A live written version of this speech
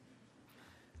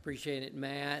Appreciate it,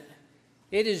 Matt.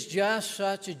 It is just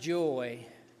such a joy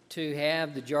to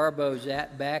have the Jarbos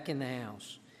back in the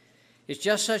house. It's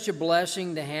just such a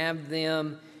blessing to have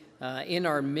them in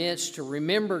our midst, to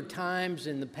remember times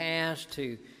in the past,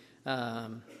 to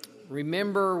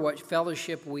remember what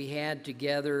fellowship we had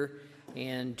together,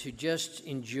 and to just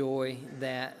enjoy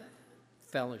that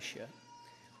fellowship.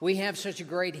 We have such a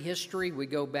great history. We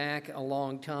go back a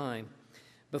long time.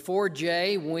 Before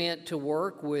Jay went to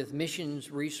work with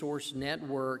Missions Resource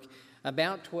Network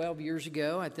about 12 years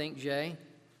ago, I think, Jay,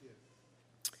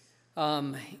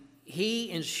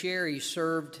 he and Sherry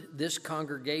served this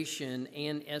congregation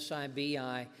and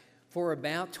SIBI for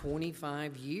about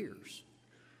 25 years.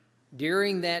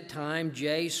 During that time,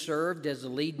 Jay served as the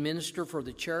lead minister for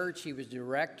the church. He was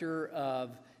director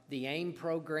of the AIM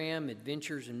program,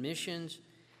 Adventures in Missions.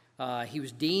 He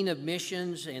was dean of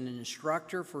missions and an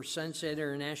instructor for Sunset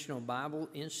International Bible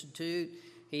Institute.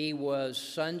 He was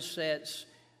Sunset's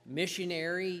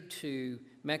missionary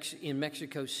in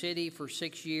Mexico City for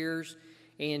 6 years.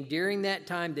 And during that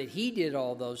time that he did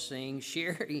all those things,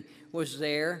 Sherry was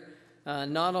there,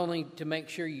 not only to make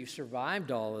sure you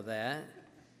survived all of that,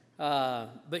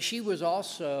 but she was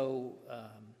also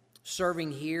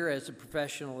serving here as a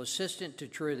professional assistant to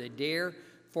Truett Adair,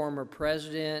 former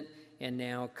president and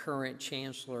now current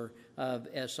chancellor of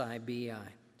SIBI.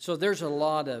 So there's a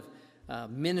lot of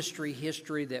ministry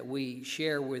history that we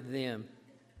share with them.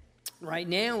 Right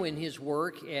now in his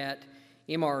work at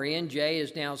MRN, Jay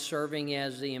is now serving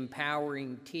as the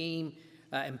Empowered Team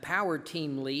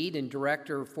Lead and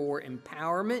Director for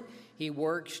Empowerment. He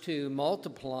works to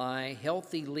multiply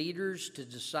healthy leaders to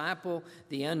disciple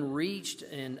the unreached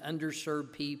and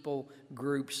underserved people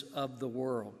groups of the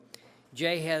world.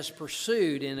 Jay has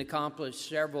pursued and accomplished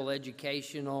several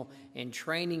educational and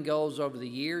training goals over the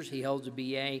years. He holds a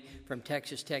BA from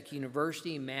Texas Tech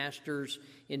University, a master's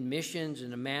in missions,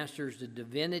 and a master's in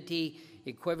divinity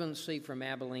equivalency from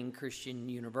Abilene Christian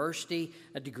University,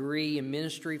 a degree in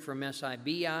ministry from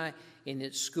SIBI in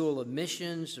its School of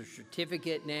Missions, a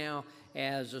certificate now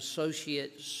as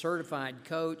Associate Certified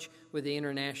Coach with the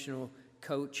International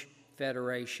Coach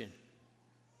Federation.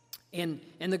 And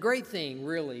the great thing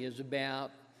really is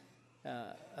about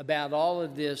all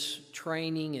of this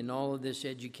training and all of this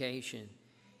education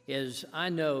is I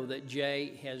know that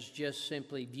Jay has just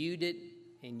simply viewed it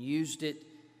and used it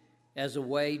as a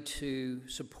way to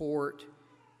support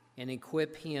and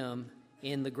equip him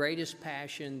in the greatest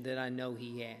passion that I know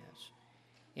he has.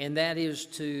 And that is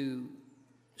to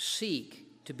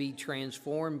seek to be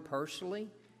transformed personally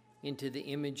into the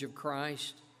image of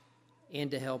Christ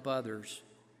and to help others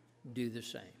do the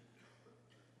same.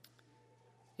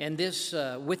 And this,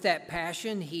 with that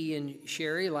passion, he and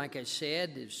Sherry, like I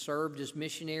said, have served as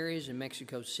missionaries in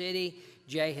Mexico City.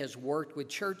 Jay has worked with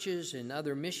churches and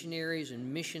other missionaries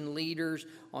and mission leaders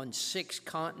on 6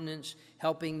 continents,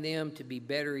 helping them to be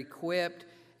better equipped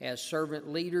as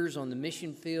servant leaders on the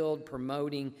mission field,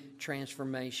 promoting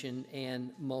transformation and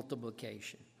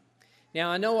multiplication. Now,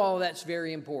 I know all that's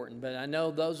very important, but I know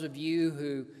those of you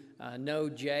who know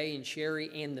Jay and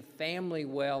Sherry and the family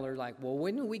well are like, well,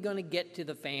 when are we going to get to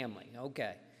the family?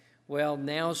 Okay. Well,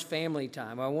 now's family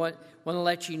time. I want to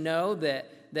let you know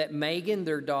that Megan,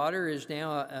 their daughter, is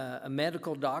now a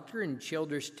medical doctor in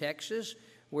Childress, Texas,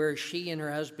 where she and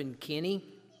her husband, Kenny,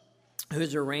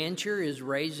 who's a rancher, is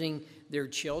raising their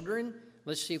children.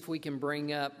 Let's see if we can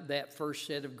bring up that first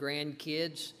set of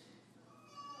grandkids.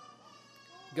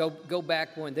 Go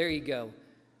back one. There you go.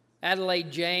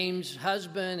 Adelaide James'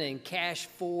 husband and Cash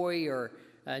Foy are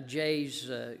Jay's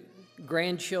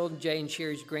grandchildren, Jay and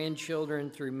Sherry's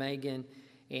grandchildren through Megan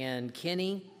and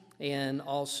Kenny, and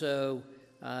also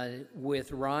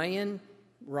with Ryan.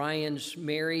 Ryan's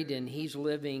married and he's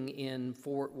living in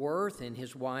Fort Worth, and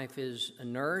his wife is a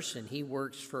nurse, and he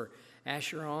works for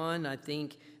Asheron, I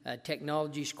think,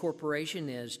 Technologies Corporation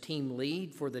as team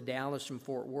lead for the Dallas and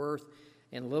Fort Worth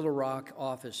and Little Rock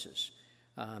offices.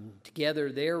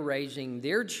 Together, they're raising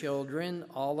their children,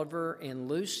 Oliver and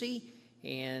Lucy,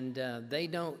 and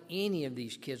any of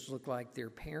these kids look like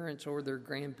their parents or their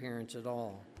grandparents at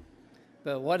all.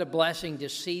 But what a blessing to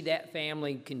see that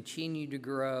family continue to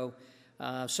grow.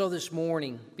 So this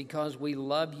morning, because we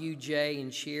love you, Jay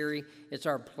and Sherry, it's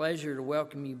our pleasure to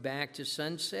welcome you back to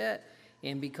Sunset,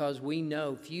 and because we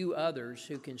know few others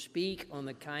who can speak on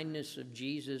the kindness of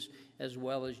Jesus as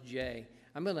well as Jay.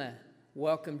 I'm going to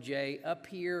welcome Jay up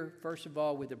here, first of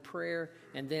all, with a prayer,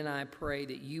 and then I pray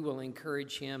that you will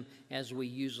encourage him, as we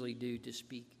usually do, to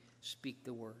speak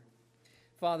the word.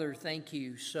 Father, thank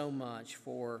you so much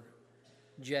for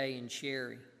Jay and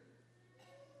Sherry.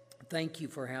 Thank you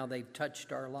for how they've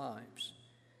touched our lives.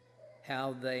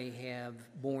 how they have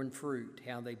borne fruit,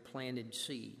 how they planted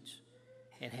seeds,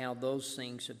 and how those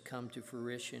things have come to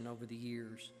fruition over the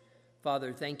years.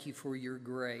 Father, thank you for your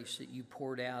grace that you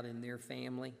poured out in their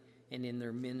family and in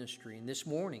their ministry. And this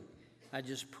morning, I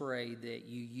just pray that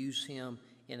you use him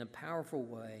in a powerful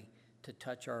way to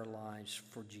touch our lives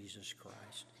for Jesus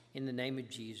Christ. In the name of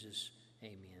Jesus,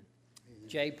 amen.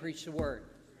 Jay, preach the word.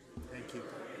 Thank you.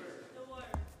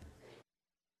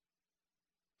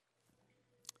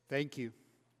 Thank you.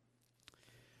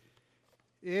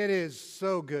 It is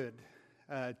so good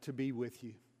to be with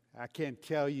you. I can't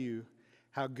tell you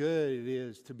how good it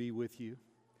is to be with you.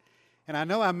 And I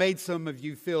know I made some of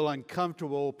you feel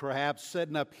uncomfortable, perhaps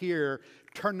sitting up here,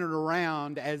 turning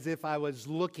around as if I was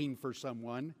looking for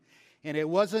someone. And it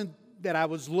wasn't that I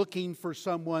was looking for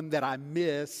someone that I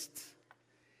missed.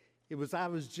 It was I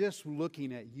was just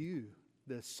looking at you,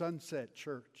 the Sunset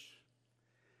Church,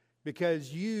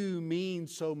 because you mean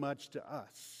so much to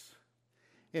us.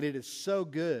 And it is so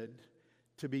good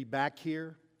to be back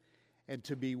here and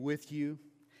to be with you.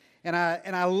 And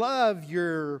I love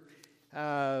your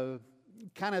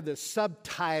kind of the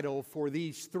subtitle for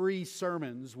these 3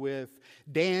 sermons, with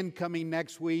Dan coming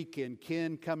next week and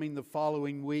Ken coming the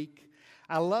following week.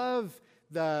 I love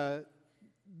the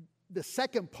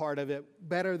second part of it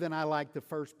better than I like the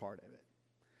first part of it.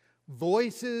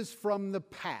 Voices from the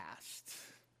past.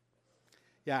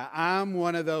 Yeah, I'm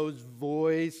one of those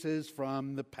voices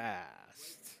from the past.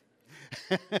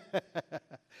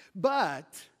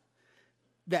 But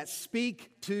that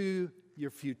speak to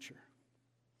your future.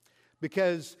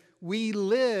 Because we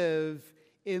live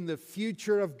in the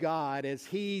future of God as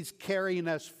He's carrying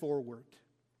us forward.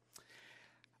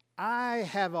 I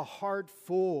have a heart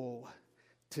full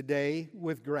today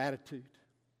with gratitude.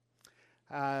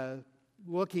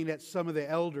 Looking at some of the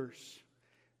elders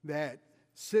that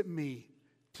sent me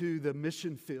to the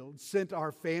mission field, sent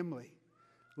our family,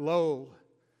 Lowell,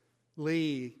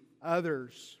 Lee,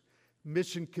 others,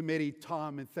 Mission Committee,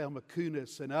 Tom and Thelma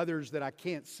Kunis, and others that I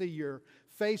can't see your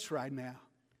face right now.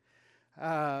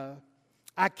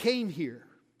 I came here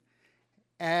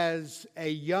as a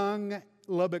young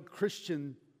Lubbock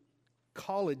Christian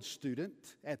college student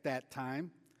at that time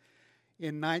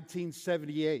in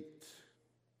 1978.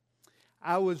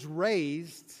 I was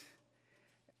raised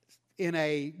in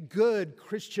a good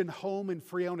Christian home in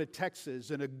Freona, Texas,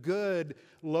 in a good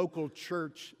local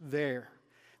church there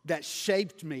that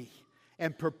shaped me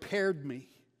and prepared me.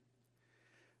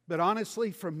 But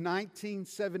honestly, from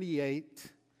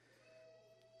 1978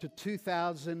 to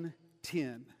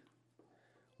 2010,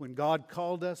 when God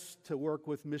called us to work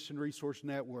with Mission Resource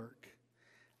Network,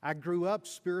 I grew up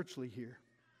spiritually here.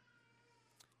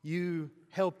 You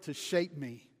helped to shape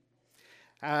me.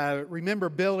 Remember,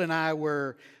 Bill and I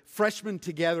were freshmen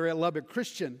together at Lubbock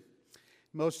Christian.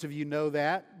 Most of you know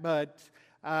that. But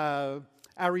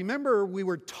I remember we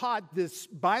were taught this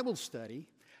Bible study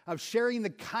of sharing the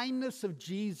kindness of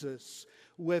Jesus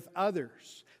with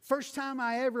others. First time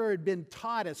I ever had been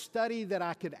taught a study that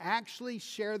I could actually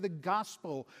share the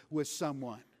gospel with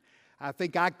someone. I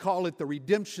think I call it the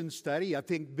redemption study. I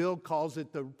think Bill calls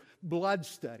it the blood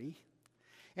study.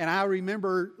 And I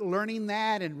remember learning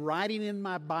that and writing in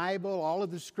my Bible all of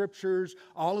the scriptures,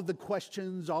 all of the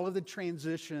questions, all of the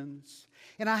transitions.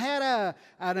 And I had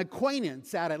an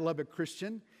acquaintance out at Lubbock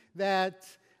Christian that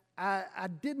I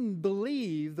didn't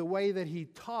believe the way that he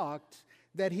talked,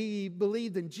 that he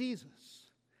believed in Jesus.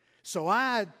 So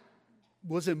I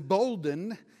was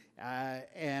emboldened,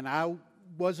 and I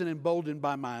wasn't emboldened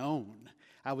by my own.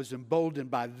 I was emboldened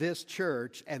by this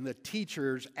church and the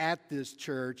teachers at this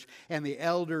church and the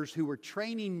elders who were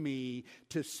training me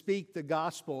to speak the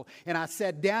gospel. And I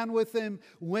sat down with him,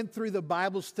 went through the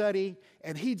Bible study,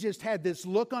 and he just had this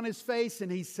look on his face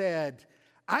and he said,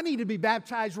 "I need to be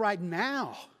baptized right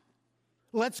now.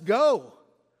 Let's go."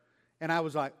 And I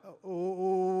was like,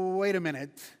 "Oh, wait a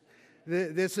minute.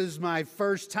 This is my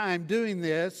first time doing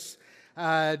this.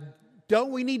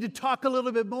 Don't we need to talk a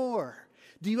little bit more?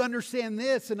 Do you understand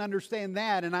this and understand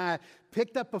that?" And I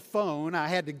picked up a phone. I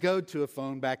had to go to a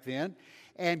phone back then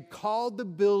and called the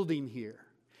building here.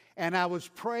 And I was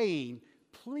praying,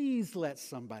 please let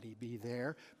somebody be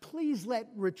there. Please let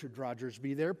Richard Rogers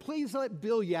be there. Please let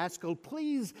Bill Yasko.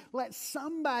 Please let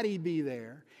somebody be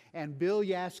there. And Bill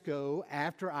Yasko,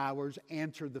 after hours,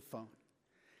 answered the phone.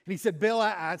 And he said, "Bill,"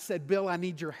 I said, "Bill, I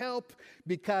need your help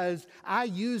because I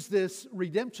use this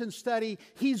redemption study.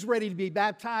 He's ready to be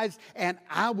baptized, and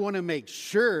I want to make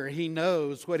sure he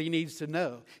knows what he needs to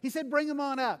know." He said, "Bring him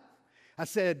on up." I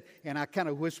said, and I kind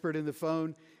of whispered in the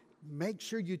phone, "Make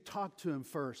sure you talk to him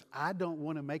first. I don't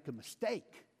want to make a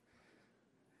mistake."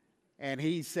 And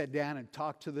he sat down and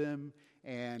talked to them,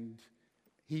 and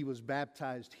he was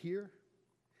baptized here.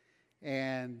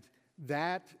 And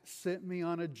that sent me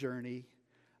on a journey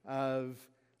of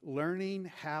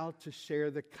learning how to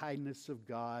share the kindness of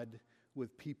God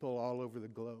with people all over the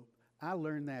globe. I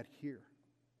learned that here.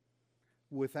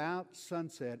 Without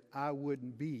Sunset, I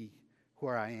wouldn't be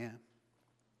where I am.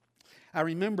 I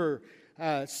remember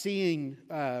seeing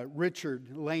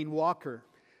Richard Lane Walker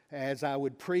as I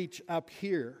would preach up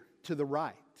here to the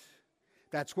right.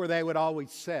 That's where they would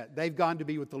always sit. They've gone to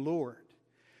be with the Lord.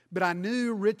 But I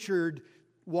knew Richard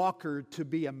Walker to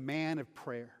be a man of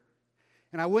prayer.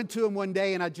 And I went to him one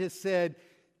day and I just said,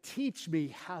 teach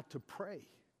me how to pray.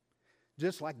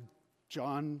 Just like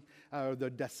John, the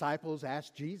disciples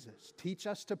asked Jesus, teach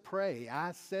us to pray.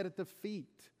 I sat at the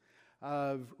feet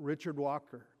of Richard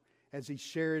Walker as he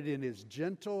shared in his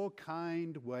gentle,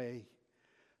 kind way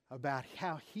about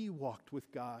how he walked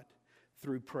with God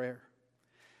through prayer.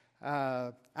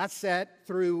 I sat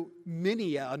through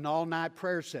many an all-night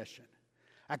prayer session.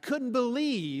 I couldn't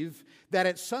believe that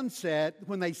at sunset,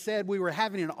 when they said we were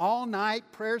having an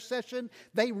all-night prayer session,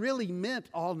 they really meant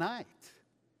all night.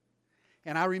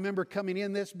 And I remember coming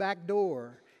in this back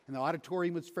door, and the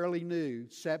auditorium was fairly new,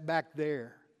 sat back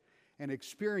there, and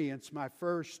experienced my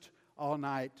first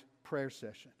all-night prayer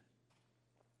session.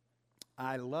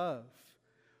 I love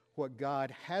what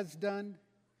God has done,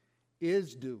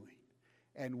 is doing,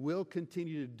 and will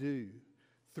continue to do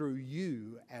through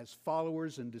you as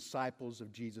followers and disciples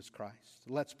of Jesus Christ.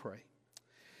 Let's pray.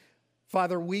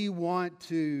 Father, we want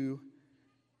to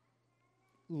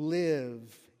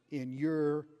live in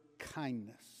your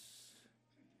kindness.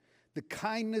 The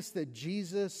kindness that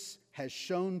Jesus has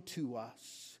shown to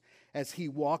us as he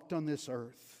walked on this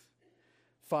earth.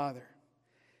 Father,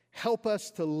 help us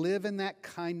to live in that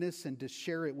kindness and to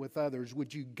share it with others.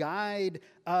 Would you guide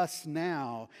us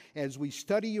now as we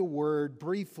study your word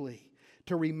briefly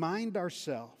to remind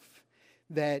ourselves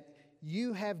that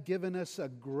you have given us a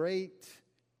great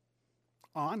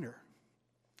honor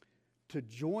to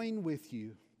join with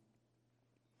you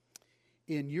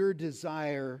in your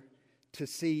desire to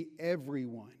see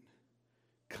everyone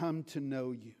come to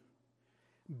know you,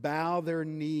 bow their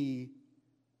knee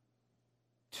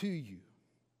to you,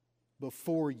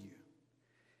 before you,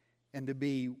 and to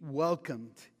be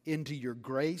welcomed into your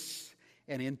grace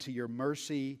and into your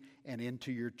mercy and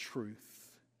into your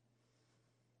truth.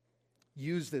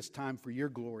 Use this time for your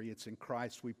glory. It's in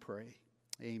Christ we pray.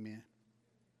 Amen.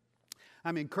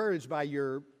 I'm encouraged by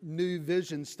your new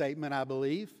vision statement, I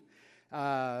believe.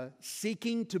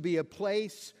 Seeking to be a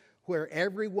place where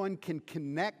everyone can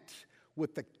connect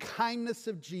with the kindness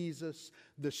of Jesus,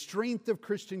 the strength of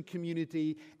Christian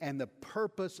community, and the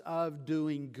purpose of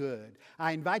doing good.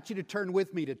 I invite you to turn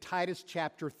with me to Titus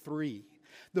chapter 3.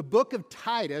 The book of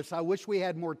Titus, I wish we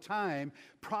had more time,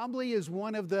 probably is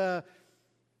one of the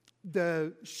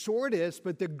shortest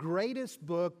but the greatest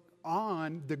book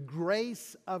on the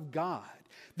grace of God.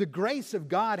 The grace of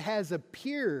God has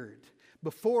appeared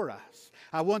before us.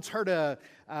 I once heard a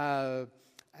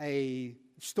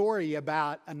story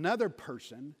about another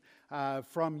person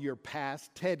from your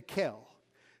past, Ted Kell,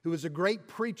 who was a great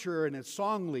preacher and a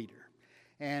song leader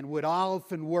and would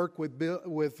often work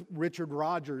with Richard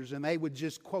Rogers, and they would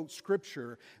just quote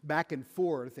scripture back and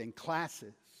forth in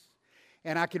classes.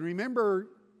 And I can remember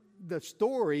the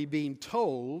story being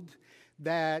told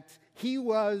that he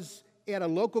was at a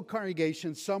local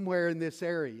congregation somewhere in this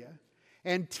area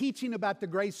and teaching about the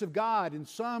grace of God, and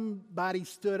somebody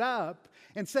stood up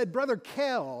and said, Brother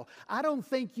Kell, I don't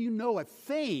think you know a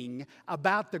thing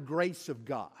about the grace of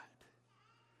God.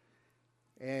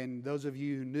 And those of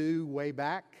you who knew way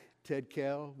back, Ted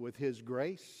Kell, with his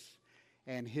grace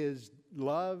and his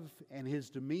love and his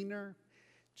demeanor,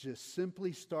 just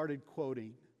simply started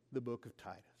quoting the book of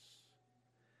Titus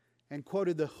and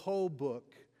quoted the whole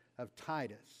book of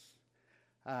Titus.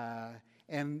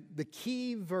 And the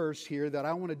key verse here that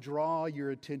I want to draw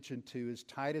your attention to is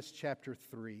Titus chapter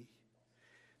 3.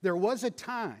 There was a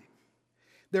time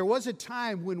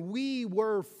when we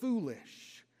were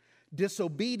foolish,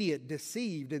 disobedient,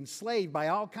 deceived, enslaved by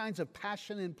all kinds of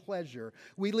passion and pleasure.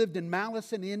 We lived in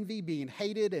malice and envy, being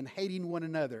hated and hating one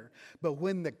another. But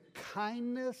when the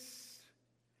kindness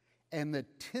and the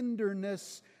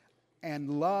tenderness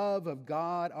and love of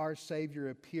God our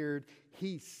Savior appeared,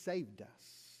 He saved us.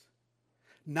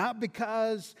 not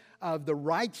because of the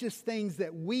righteous things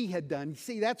that we had done.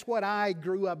 See, that's what I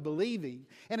grew up believing.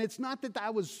 And it's not that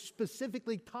I was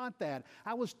specifically taught that.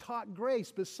 I was taught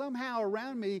grace, but somehow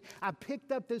around me, I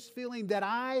picked up this feeling that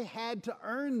I had to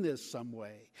earn this some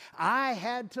way. I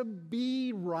had to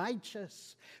be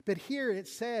righteous. But here it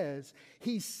says,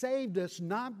 He saved us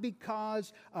not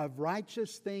because of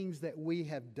righteous things that we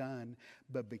have done,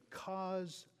 but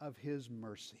because of His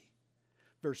mercy.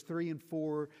 Verse 3 and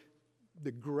 4,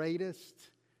 the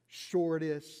greatest,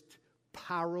 shortest,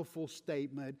 powerful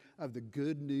statement of the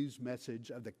good news message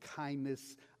of the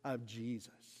kindness of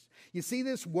Jesus. You see,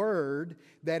 this word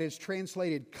that is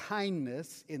translated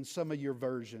kindness in some of your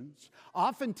versions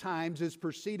oftentimes is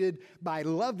preceded by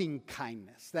loving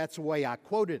kindness. That's the way I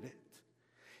quoted it.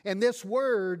 And this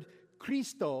word,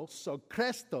 Christos, or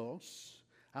Christos,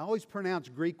 I always pronounce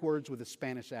Greek words with a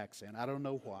Spanish accent. I don't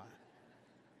know why.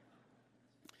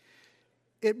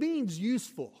 It means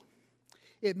useful.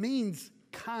 It means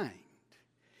kind.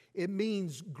 It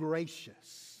means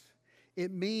gracious. It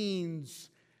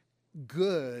means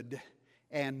good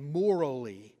and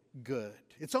morally good.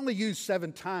 It's only used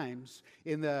 7 times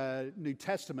in the New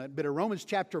Testament, but in Romans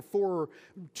chapter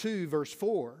 2, verse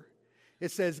 4, it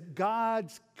says,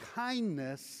 God's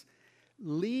kindness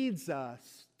leads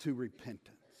us to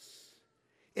repentance.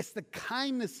 It's the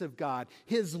kindness of God,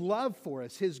 His love for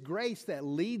us, His grace that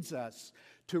leads us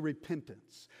to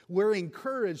repentance. We're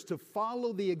encouraged to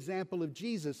follow the example of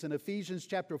Jesus in Ephesians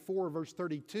chapter 4, verse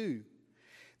 32,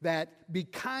 that be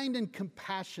kind and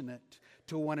compassionate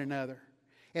to one another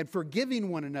and forgiving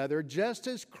one another, just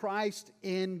as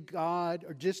in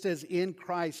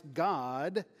Christ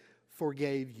God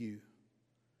forgave you.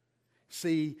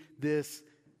 See, this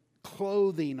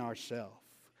clothing ourselves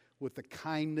with the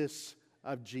kindness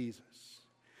of Jesus.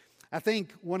 I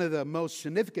think one of the most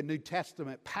significant New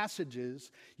Testament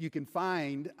passages you can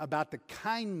find about the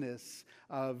kindness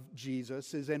of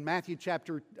Jesus is in Matthew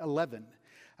chapter 11,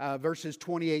 verses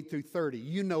 28 through 30.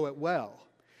 You know it well.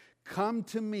 Come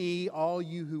to me, all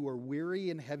you who are weary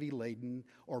and heavy laden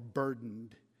or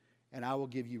burdened, and I will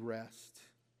give you rest.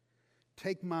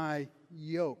 Take my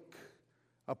yoke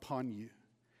upon you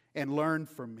and learn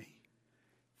from me.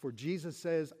 For Jesus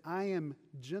says, I am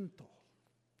gentle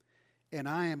and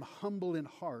I am humble in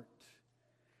heart,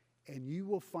 and you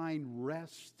will find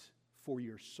rest for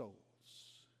your souls.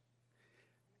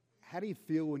 How do you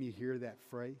feel when you hear that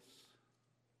phrase?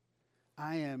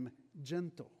 I am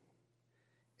gentle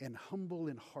and humble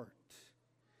in heart,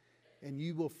 and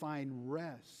you will find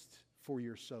rest for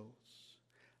your souls.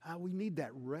 We need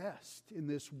that rest in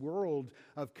this world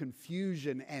of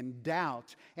confusion and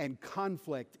doubt and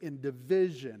conflict and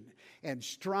division and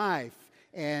strife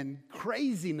and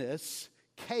craziness,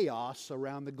 chaos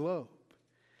around the globe.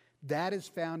 That is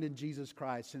found in Jesus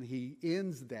Christ, and He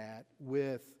ends that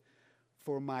with,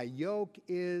 for my yoke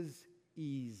is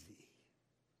easy.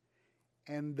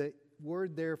 And the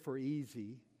word there for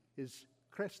easy is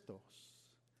Christos,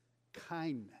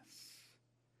 kindness.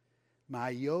 My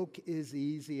yoke is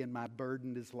easy and my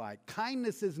burden is light.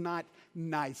 Kindness is not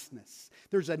niceness.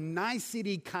 There's a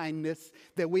nicety kindness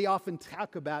that we often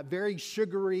talk about, very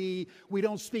sugary. We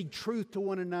don't speak truth to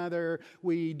one another.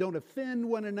 We don't offend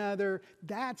one another.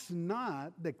 That's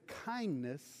not the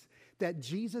kindness that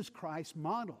Jesus Christ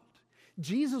modeled.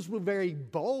 Jesus was very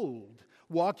bold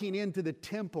walking into the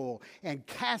temple and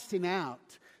casting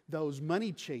out those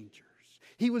money changers.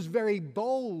 He was very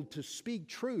bold to speak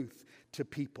truth to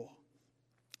people.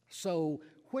 So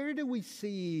where do we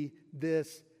see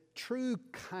this true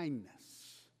kindness?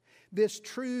 This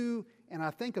true, and I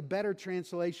think a better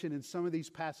translation in some of these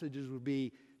passages would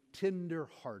be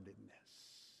tenderheartedness.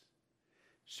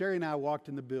 Sherry and I walked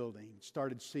in the building,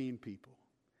 started seeing people,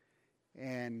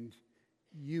 and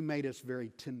you made us very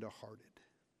tenderhearted.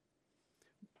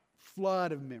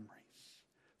 Flood of memories,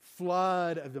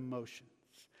 flood of emotions.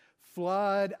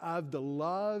 Flood of the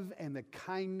love and the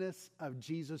kindness of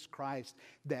Jesus Christ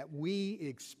that we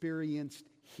experienced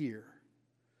here.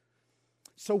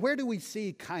 So where do we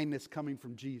see kindness coming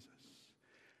from Jesus?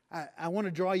 I want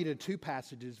to draw you to 2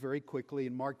 passages very quickly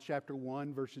in Mark chapter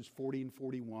 1, verses 40 and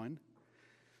 41.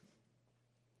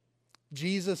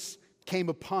 Jesus came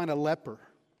upon a leper,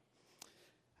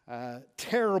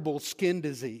 terrible skin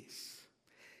disease.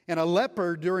 And a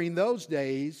leper during those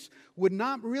days would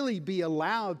not really be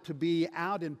allowed to be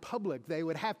out in public. They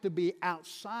would have to be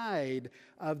outside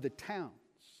of the towns.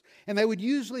 And they would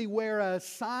usually wear a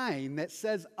sign that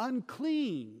says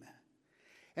unclean.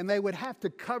 And they would have to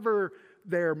cover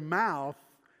their mouth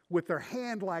with their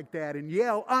hand like that and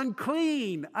yell,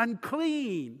 unclean,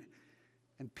 unclean.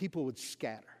 And people would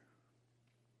scatter.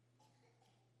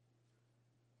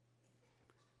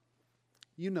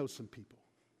 You know some people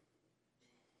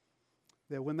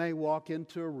that when they walk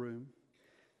into a room,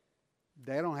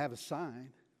 they don't have a sign.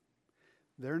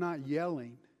 They're not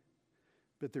yelling,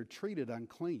 but they're treated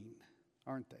unclean,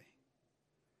 aren't they?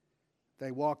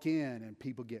 They walk in and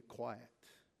people get quiet.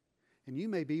 And you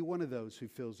may be one of those who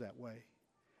feels that way.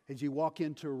 As you walk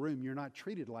into a room, you're not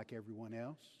treated like everyone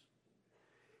else.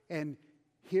 And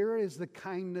here is the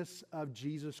kindness of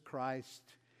Jesus Christ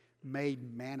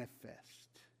made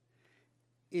manifest.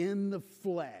 In the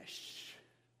flesh,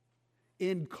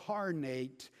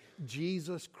 incarnate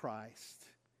Jesus Christ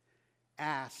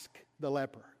asked the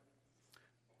leper,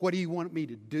 "What do you want me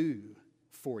to do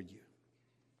for you?"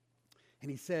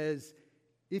 And he says,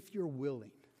 "If you're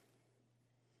willing,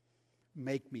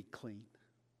 make me clean."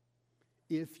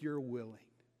 If you're willing.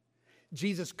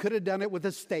 Jesus could have done it with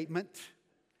a statement.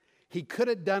 He could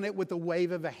have done it with a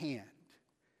wave of a hand.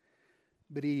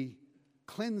 But he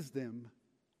cleansed them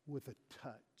with a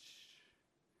touch.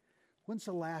 When's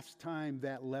the last time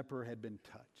that leper had been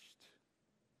touched?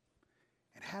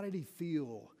 And how did he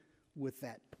feel with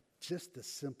that, just a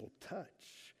simple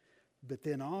touch? But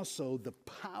then also the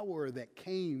power that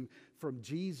came from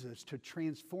Jesus to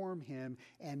transform him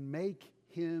and make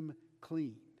him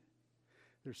clean.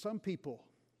 There's some people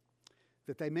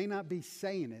that they may not be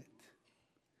saying it,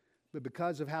 but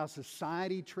because of how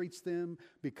society treats them,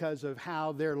 because of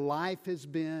how their life has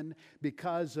been,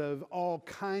 because of all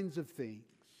kinds of things,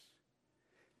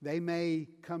 they may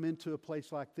come into a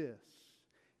place like this.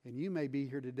 And you may be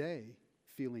here today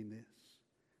feeling this.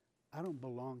 I don't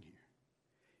belong here.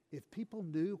 If people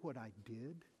knew what I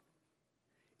did,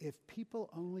 if people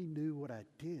only knew what I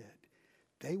did,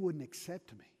 they wouldn't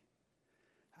accept me.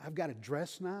 I've got to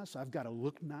dress nice. I've got to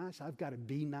look nice. I've got to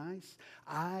be nice.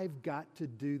 I've got to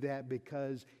do that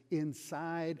because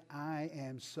inside I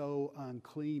am so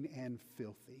unclean and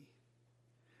filthy.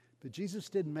 But Jesus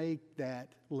didn't make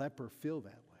that leper feel that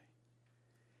way.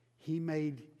 He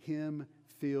made him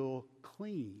feel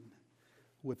clean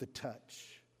with a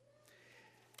touch.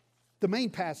 The main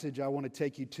passage I want to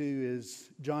take you to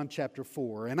is John chapter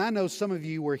 4. And I know some of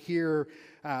you were here,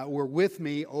 were with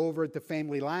me over at the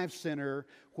Family Life Center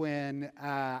when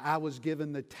I was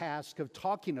given the task of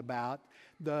talking about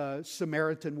the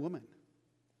Samaritan woman.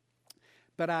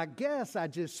 But I guess I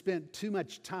just spent too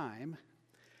much time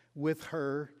with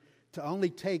her to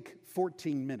only take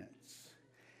 14 minutes.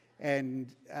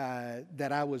 And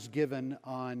that I was given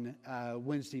on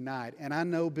Wednesday night. And I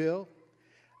know, Bill,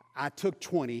 I took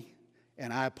 20.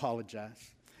 And I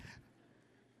apologize.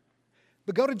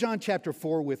 But go to John chapter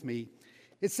 4 with me.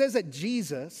 It says that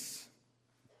Jesus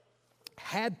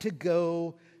had to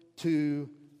go to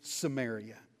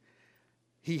Samaria.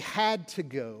 He had to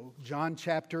go. John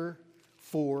chapter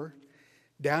 4,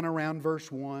 down around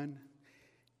verse 1.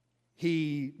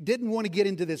 He didn't want to get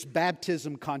into this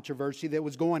baptism controversy that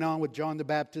was going on with John the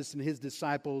Baptist and his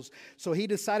disciples. So he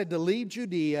decided to leave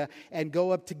Judea and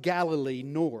go up to Galilee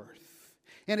north.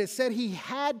 And it said he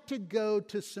had to go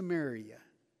to Samaria,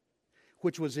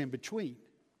 which was in between.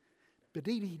 But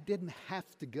he didn't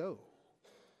have to go.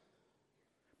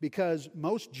 Because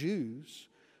most Jews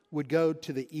would go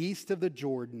to the east of the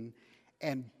Jordan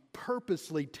and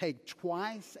purposely take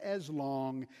twice as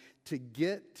long to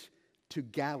get to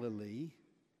Galilee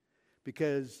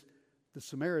because the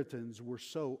Samaritans were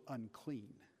so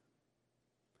unclean.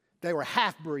 They were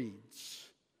half-breeds.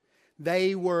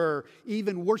 They were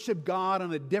even worshiped God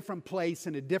on a different place,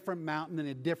 in a different mountain, in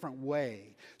a different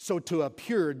way. So to a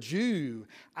pure Jew,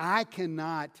 I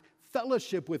cannot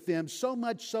fellowship with them, so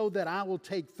much so that I will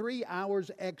take 3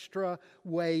 hours extra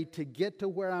way to get to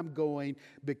where I'm going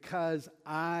because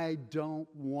I don't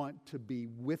want to be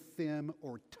with them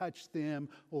or touch them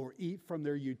or eat from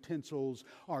their utensils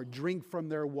or drink from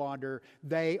their water.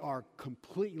 They are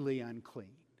completely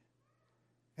unclean.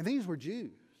 And these were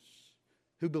Jews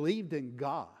who believed in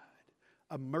God,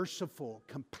 a merciful,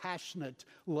 compassionate,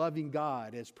 loving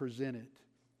God as presented.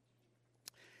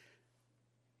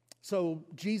 So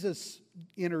Jesus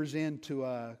enters into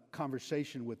a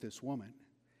conversation with this woman.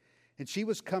 And she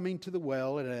was coming to the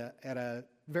well at a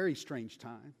very strange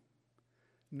time,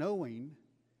 knowing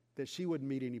that she wouldn't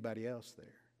meet anybody else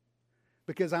there.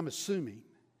 Because I'm assuming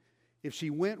if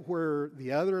she went where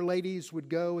the other ladies would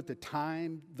go at the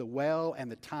time, the well,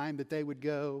 and the time that they would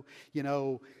go, you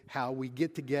know, how we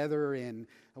get together in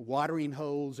watering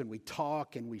holes and we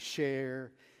talk and we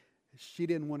share, she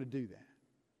didn't want to do that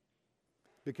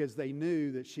because they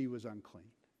knew that she was unclean.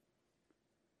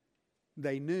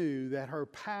 They knew that her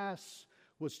past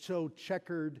was so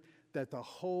checkered that the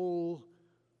whole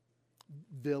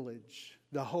village,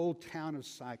 the whole town of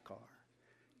Sychar,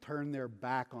 turned their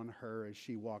back on her as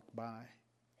she walked by.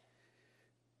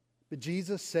 But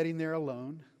Jesus sitting there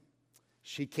alone,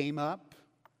 she came up,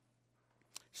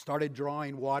 started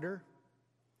drawing water,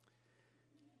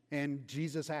 and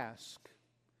Jesus asked,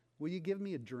 "Will you give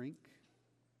me a drink?"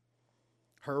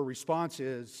 Her response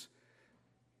is,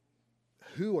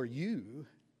 "Who are you?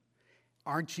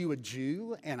 Aren't you a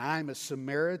Jew? And I'm a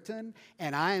Samaritan,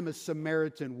 and I am a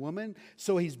Samaritan woman."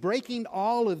 So he's breaking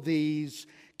all of these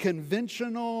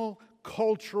conventional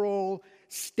cultural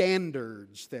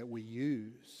standards that we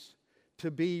use to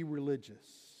be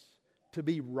religious, to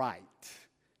be right,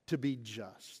 to be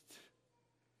just.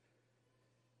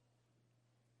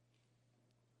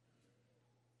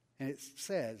 And it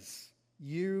says,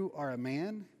 you are a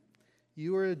man,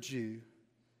 you are a Jew,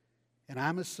 and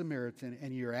I'm a Samaritan,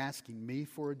 and you're asking me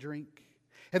for a drink?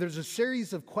 And there's a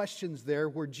series of questions there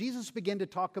where Jesus began to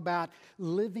talk about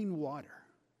living water.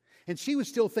 And she was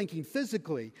still thinking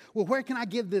physically, well, where can I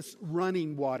get this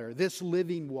running water, this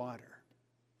living water?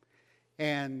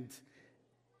 And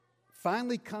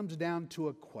finally comes down to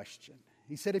a question.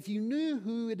 He said, if you knew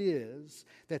who it is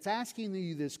that's asking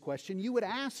you this question, you would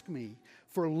ask me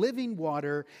for living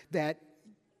water that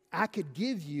I could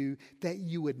give you, that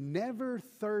you would never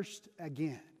thirst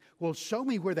again. Well, show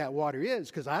me where that water is,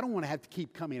 because I don't want to have to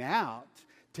keep coming out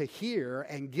to here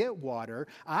and get water.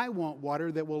 I want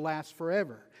water that will last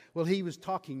forever. Well, he was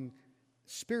talking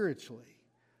spiritually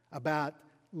about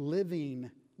living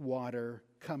water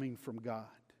coming from God.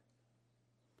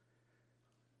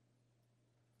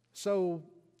 So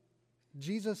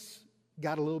Jesus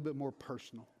got a little bit more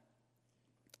personal.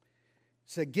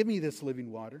 He said, give me this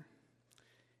living water.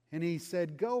 And he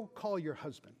said, go call your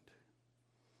husband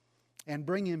and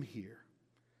bring him here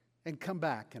and come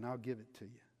back and I'll give it to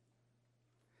you.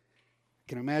 I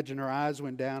can imagine her eyes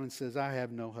went down and says, I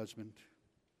have no husband.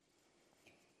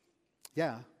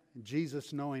 Yeah, and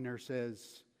Jesus, knowing her,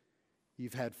 says,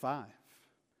 you've had 5.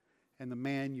 And the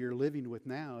man you're living with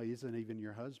now isn't even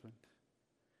your husband.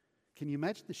 Can you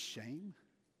imagine the shame?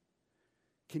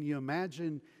 Can you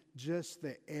imagine just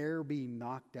the air being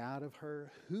knocked out of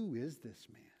her? Who is this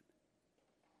man?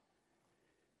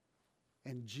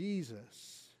 And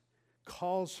Jesus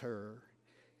calls her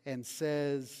and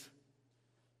says,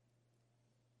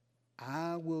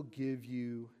 I will give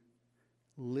you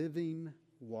living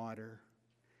water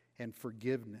and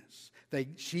forgiveness.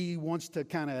 She wants to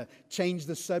kind of change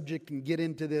the subject and get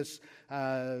into this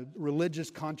religious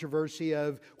controversy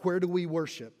of where do we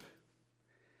worship?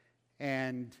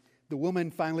 And the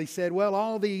woman finally said, well,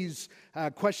 all these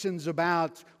questions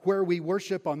about where we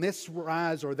worship on this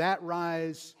rise or that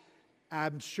rise,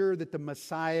 I'm sure that the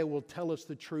Messiah will tell us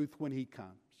the truth when he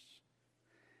comes.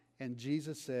 And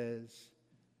Jesus says,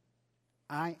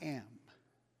 I am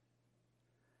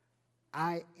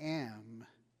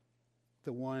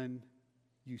the one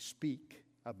you speak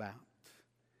about,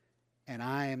 and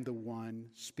I am the one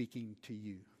speaking to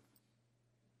you.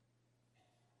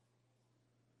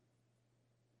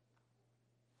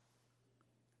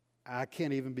 I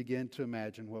can't even begin to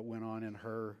imagine what went on in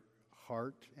her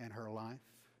heart and her life.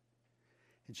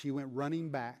 And she went running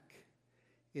back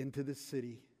into the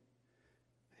city.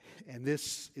 And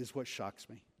this is what shocks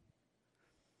me.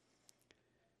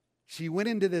 She went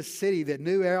into this city that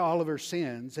knew all of her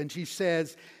sins, and she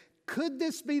says, could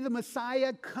this be the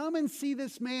Messiah? Come and see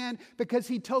this man, because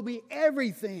he told me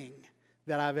everything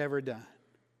that I've ever done.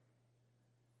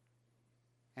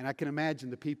 And I can imagine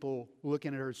the people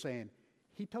looking at her saying,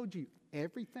 he told you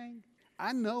everything?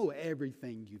 I know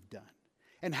everything you've done,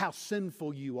 and how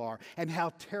sinful you are, and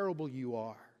how terrible you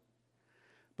are.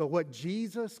 But what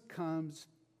Jesus comes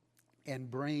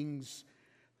and brings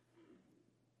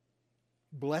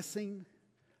blessing,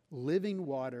 living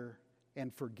water,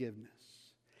 and forgiveness.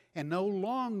 And no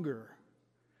longer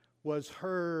was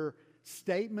her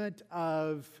statement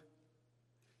of,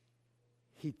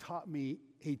 he told me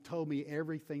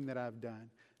everything that I've done.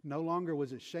 No longer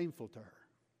was it shameful to her.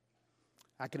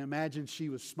 I can imagine she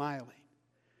was smiling,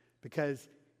 because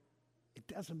it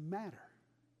doesn't matter.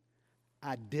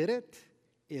 I did it.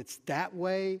 It's that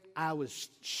way. I was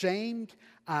shamed.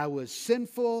 I was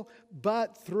sinful.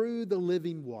 But through the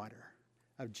living water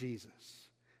of Jesus,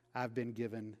 I've been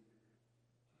given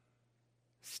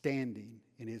standing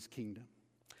in his kingdom.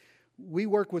 We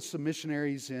work with some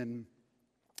missionaries in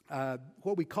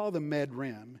what we call the Med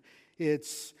Rim.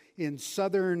 It's in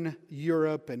southern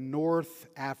Europe and North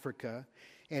Africa.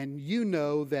 And you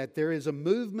know that there is a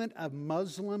movement of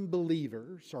Muslim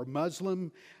believers or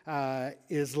Muslim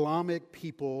Islamic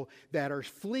people that are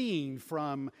fleeing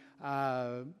from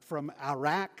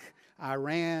Iraq,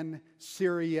 Iran,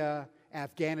 Syria,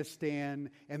 Afghanistan,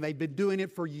 and they've been doing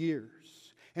it for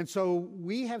years. And so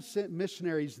we have sent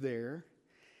missionaries there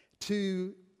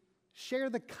to share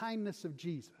the kindness of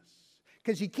Jesus.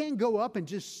 Because you can't go up and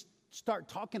just start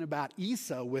talking about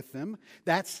Esau with them.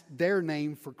 That's their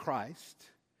name for Christ.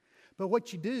 But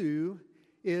what you do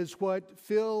is what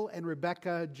Phil and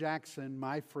Rebecca Jackson,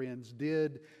 my friends,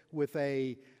 did with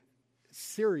a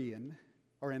Syrian,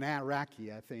 or an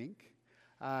Iraqi, I think.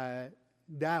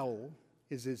 Daoud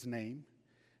is his name.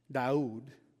 Daoud.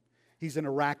 He's an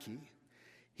Iraqi.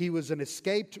 He was an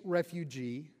escaped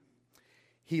refugee.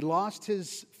 He lost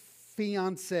his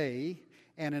fiancée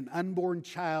and an unborn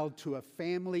child to a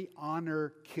family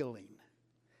honor killing.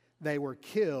 They were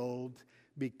killed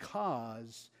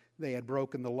because they had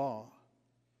broken the law.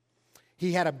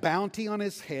 He had a bounty on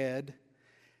his head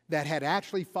that had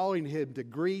actually followed him to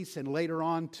Greece and later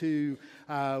on to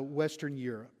Western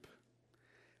Europe.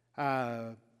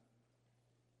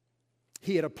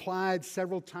 He had applied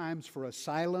several times for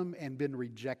asylum and been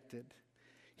rejected.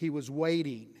 He was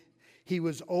waiting. He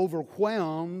was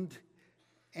overwhelmed,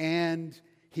 and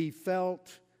he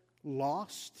felt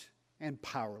lost and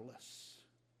powerless.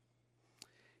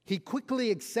 He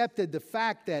quickly accepted the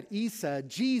fact that Isa,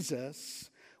 Jesus,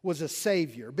 was a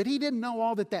Savior, but he didn't know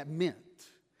all that meant.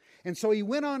 And so he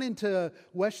went on into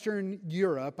Western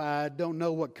Europe. I don't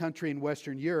know what country in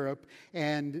Western Europe.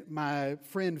 And my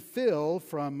friend Phil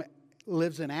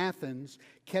lives in Athens,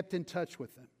 kept in touch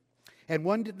with him. And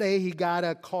one day he got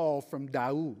a call from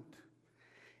Daoud.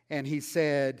 And he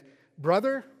said,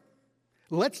 "Brother,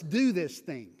 let's do this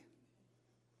thing."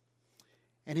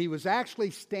 And he was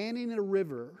actually standing in a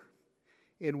river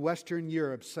in Western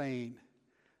Europe saying,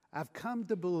 "I've come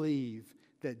to believe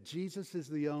that Jesus is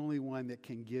the only one that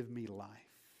can give me life.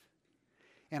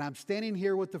 And I'm standing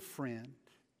here with a friend,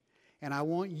 and I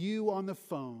want you on the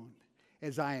phone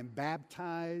as I am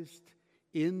baptized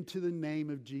into the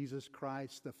name of Jesus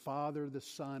Christ, the Father, the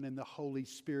Son, and the Holy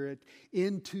Spirit,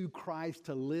 into Christ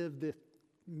to live this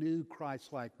new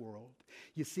Christ-like world."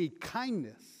 You see,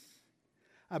 kindness,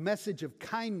 a message of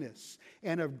kindness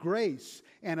and of grace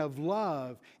and of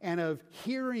love and of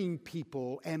hearing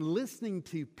people and listening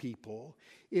to people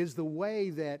is the way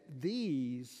that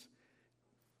these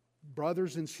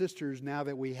brothers and sisters, now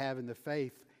that we have in the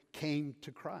faith, came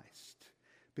to Christ.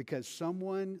 Because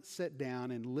someone sat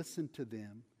down and listened to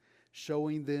them,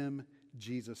 showing them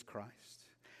Jesus Christ.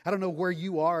 I don't know where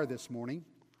you are this morning.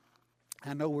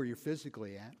 I know where you're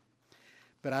physically at.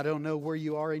 But I don't know where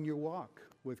you are in your walk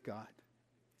with God.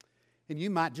 And you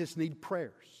might just need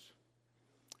prayers.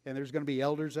 And there's going to be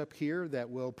elders up here that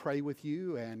will pray with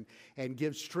you and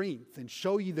give strength and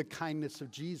show you the kindness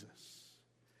of Jesus.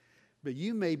 But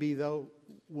you may be the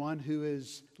one who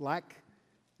is like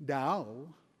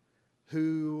Dao,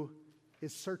 who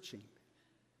is searching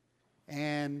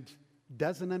and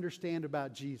doesn't understand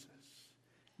about Jesus.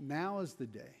 Now is the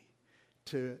day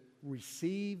to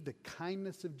receive the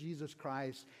kindness of Jesus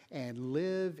Christ and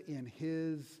live in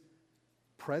His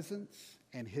presence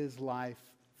and His life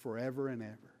forever and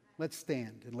ever. Let's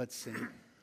stand and let's sing.